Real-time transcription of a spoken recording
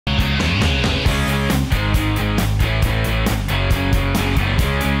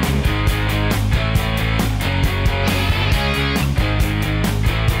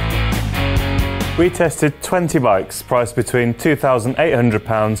We tested 20 bikes priced between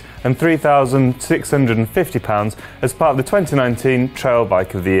 £2,800 and £3,650 as part of the 2019 Trail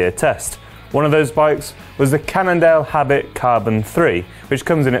Bike of the Year test. One of those bikes was the Cannondale Habit Carbon 3, which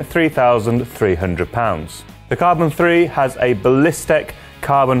comes in at £3,300. The Carbon 3 has a BallisTec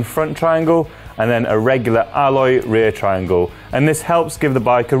carbon front triangle and then a regular alloy rear triangle, and this helps give the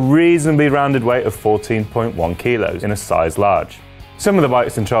bike a reasonably rounded weight of 14.1 kilos in a size large. Some of the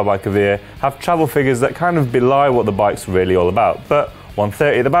bikes in Trail Bike of the Year have travel figures that kind of belie what the bike's really all about, but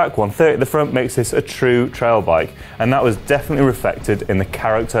 130 at the back, 130 at the front makes this a true trail bike, and that was definitely reflected in the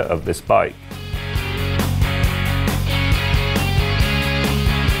character of this bike.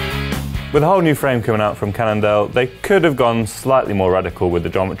 With a whole new frame coming out from Cannondale, they could have gone slightly more radical with the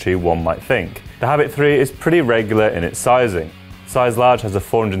geometry, one might think. The Habit 3 is pretty regular in its sizing. Size large has a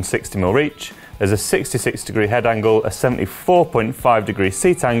 460mm reach, there's a 66° head angle, a 74.5 degree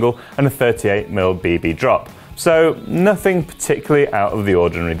seat angle and a 38mm BB drop. So nothing particularly out of the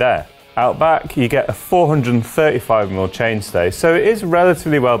ordinary there. Out back you get a 435mm chainstay, so it is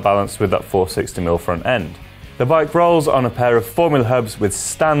relatively well balanced with that 460mm front end. The bike rolls on a pair of 4mm hubs with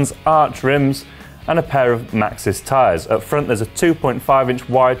Stan's arch rims and a pair of Maxxis tyres. Up front there's a 2.5-inch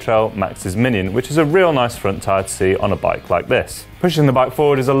wide trail Maxxis Minion, which is a real nice front tyre to see on a bike like this. Pushing the bike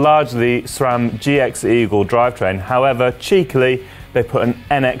forward is a largely SRAM GX Eagle drivetrain, however cheekily they put an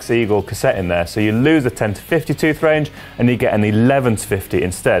NX Eagle cassette in there, so you lose the 10 to 50 tooth range and you get an 11 to 50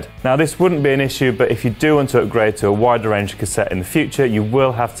 instead. Now this wouldn't be an issue, but if you do want to upgrade to a wider range cassette in the future, you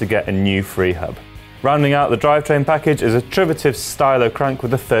will have to get a new free hub. Rounding out the drivetrain package is a Trivative stylo crank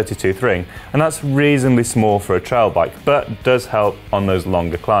with a 30 tooth ring, and that's reasonably small for a trail bike, but does help on those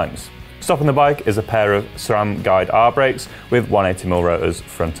longer climbs. Stopping the bike is a pair of SRAM Guide R brakes with 180mm rotors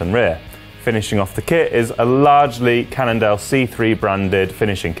front and rear. Finishing off the kit is a largely Cannondale C3 branded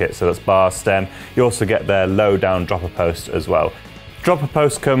finishing kit, so that's bar, stem. You also get their low down dropper post as well. Dropper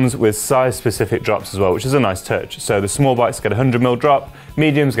post comes with size specific drops as well, which is a nice touch. So the small bikes get a 100mm drop,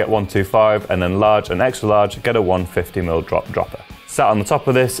 mediums get 125, and then large and extra large get a 150mm dropper. Sat on the top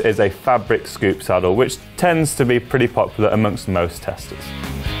of this is a fabric scoop saddle, which tends to be pretty popular amongst most testers.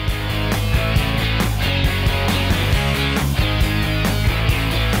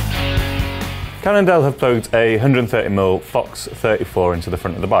 Cannondale have plugged a 130mm Fox 34 into the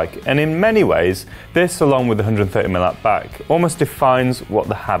front of the bike, and in many ways this, along with the 130mm at back, almost defines what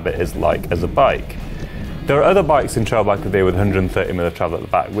the Habit is like as a bike. There are other bikes in Trail Bike of the Year with 130mm travel at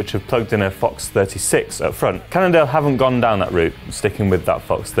the back which have plugged in a Fox 36 up front. Cannondale haven't gone down that route, sticking with that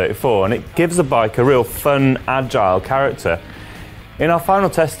Fox 34, and it gives the bike a real fun, agile character. In our final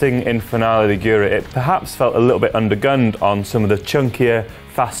testing in Finale Ligure, it perhaps felt a little bit undergunned on some of the chunkier,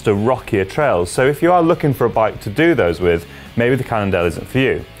 faster, rockier trails, so if you are looking for a bike to do those with, maybe the Cannondale isn't for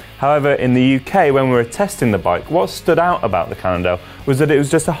you. However, in the UK, when we were testing the bike, what stood out about the Cannondale was that it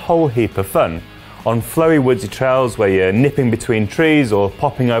was just a whole heap of fun. On flowy woodsy trails where you're nipping between trees or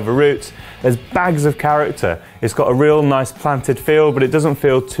popping over roots, there's bags of character. It's got a real nice planted feel, but it doesn't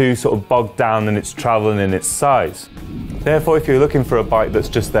feel too sort of bogged down in its travel and in its size. Therefore, if you're looking for a bike that's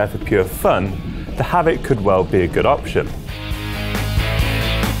just there for pure fun, the Habit could well be a good option.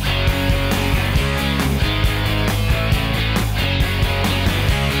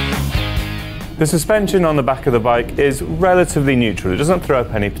 The suspension on the back of the bike is relatively neutral. It doesn't throw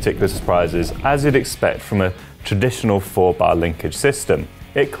up any particular surprises, as you'd expect from a traditional 4-bar linkage system.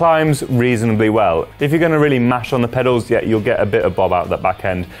 It climbs reasonably well. If you're going to really mash on the pedals, yeah, you'll get a bit of bob out that back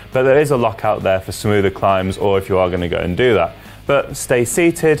end, but there is a lockout there for smoother climbs, or if you are going to go and do that. But stay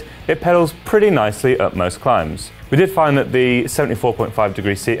seated, it pedals pretty nicely up most climbs. We did find that the 74.5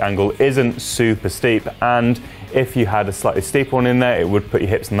 degree seat angle isn't super steep, and if you had a slightly steep one in there, it would put your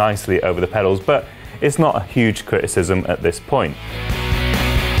hips nicely over the pedals, but it's not a huge criticism at this point.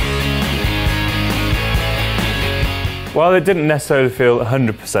 While it didn't necessarily feel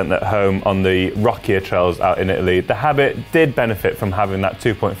 100% at home on the rockier trails out in Italy, the Habit did benefit from having that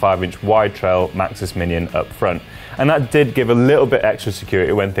 2.5-inch wide trail Maxxis Minion up front, and that did give a little bit extra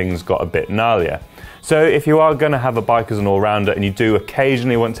security when things got a bit gnarlier. So if you are going to have a bike as an all-rounder and you do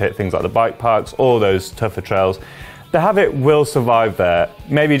occasionally want to hit things like the bike parks or those tougher trails, the Habit will survive there.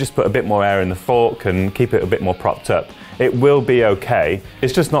 Maybe just put a bit more air in the fork and keep it a bit more propped up. It will be okay.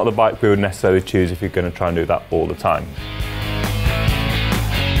 It's just not the bike we would necessarily choose if you're going to try and do that all the time.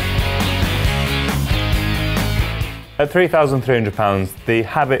 At £3,300, the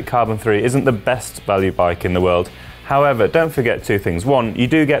Habit Carbon 3 isn't the best value bike in the world. However, don't forget two things. One, you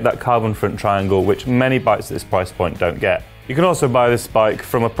do get that carbon front triangle, which many bikes at this price point don't get. You can also buy this bike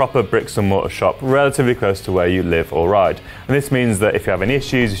from a proper bricks and mortar shop relatively close to where you live or ride. And this means that if you have any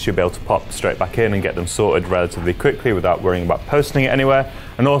issues, you should be able to pop straight back in and get them sorted relatively quickly without worrying about posting it anywhere.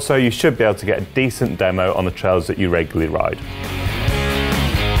 And also you should be able to get a decent demo on the trails that you regularly ride.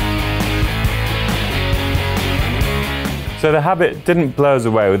 So the Habit didn't blow us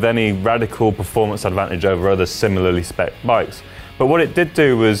away with any radical performance advantage over other similarly spec bikes. But what it did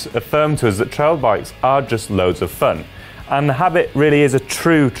do was affirm to us that trail bikes are just loads of fun. And the Habit really is a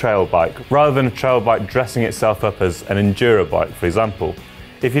true trail bike, rather than a trail bike dressing itself up as an enduro bike, for example.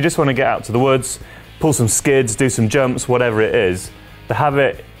 If you just want to get out to the woods, pull some skids, do some jumps, whatever it is, the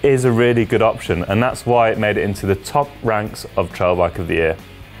Habit is a really good option, and that's why it made it into the top ranks of Trail Bike of the Year.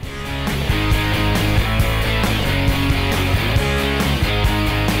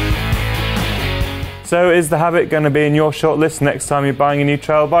 So is the Habit going to be in your shortlist next time you're buying a new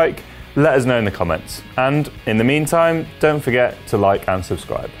trail bike? Let us know in the comments. And in the meantime, don't forget to like and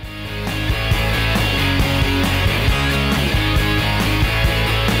subscribe.